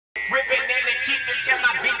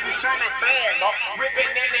turning bad, no. Ripping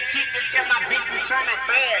in the kitchen till my bitches turning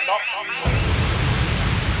bad, no.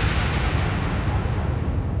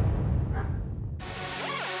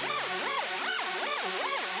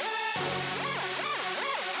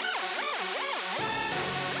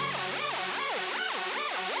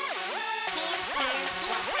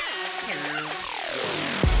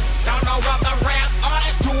 Don't know what the rap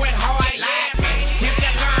artists do it hard like me. If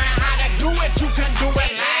you learn how to do it, you can do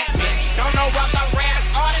it like me. Don't know what the rap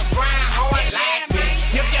artists grind hard like me.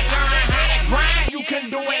 If you learn how to grind, you can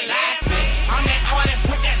do it like me. I'm that artist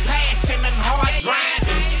with that passion and hard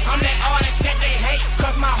grinding. I'm that artist that they hate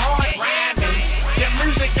cause my heart rhyming. The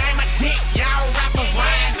music game a dick, y'all rappers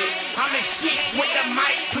rhyming. I'm the shit with the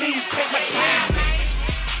mic, please pick my time.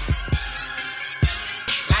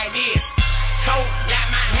 Like this. Coat got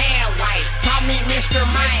my hand white, call me Mr.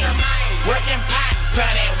 Man. Working pots of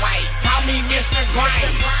that white, call me Mr.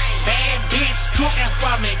 Grind. Bad bitch cooking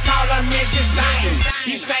for me, call her Mrs. Dime.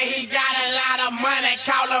 He say he got a lot of money,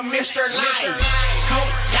 call her Mr. Limes.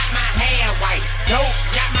 Coat got my hand white, dope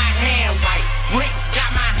got my hand white, bricks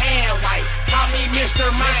got my hand white, call me Mr.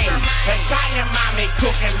 Man. Italian mommy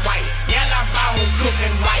cooking white, yellow bone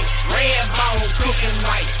cooking white, red bone cooking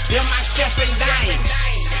white. Them my chef and dimes.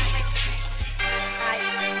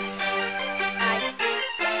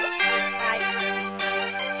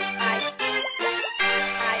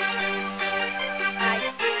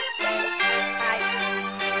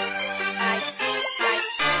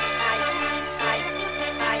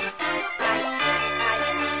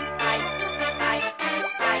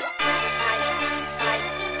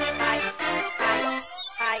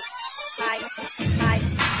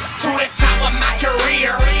 To the top of my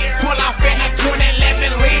career, pull off in a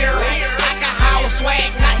 2011 Lear. Like a house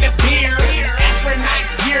swag, not the beer. Astronaut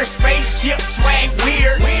gear, spaceship swag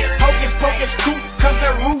weird. Hocus pocus coupe, cause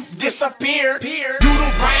the roof disappeared.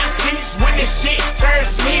 Doodle brown seats when the shit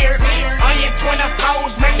turns smeared. Onion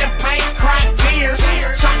 24s make the paint cry tears.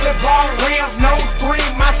 Chocolate bar rims, no three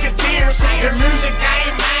musketeers. The music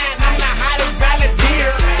ain't mine, I'm the hottest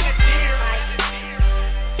balladeer.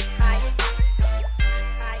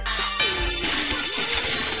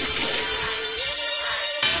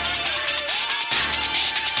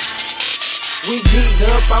 We geeked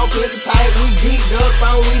up on pussy pipe, we geeked up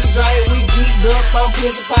on weed and drink, we geeked up on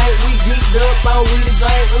pussy pipe, we geeked up on weed and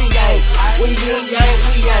drink, we yang, we yin yang,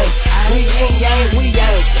 we yang, we yin yang, we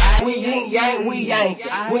yang, we yin yang, we yang,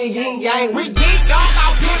 we yin yang. We geeked up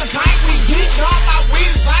on pussy pipe, we geeked up on weed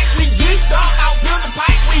and drink, we geeked up on pussy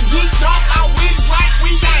pipe, we geeked up on weed and drink,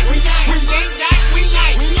 we yang, we yin yang, we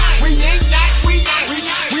yang, we yin yang, we yang,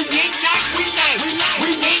 we yin yang, we yang,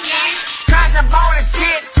 we yin yang. Contraband and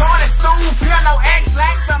shit, toilet stool, pillow, X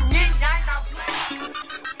like some yin yang.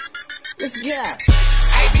 Let's go.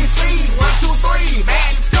 ABC, 1, 2, 3, bad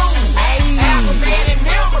in school. Alphabet and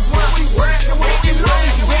numbers when we working with the loom.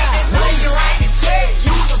 When you write the check,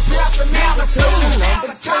 use a pencil number 2.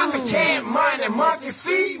 Copycat money, monkey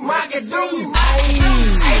see, monkey do.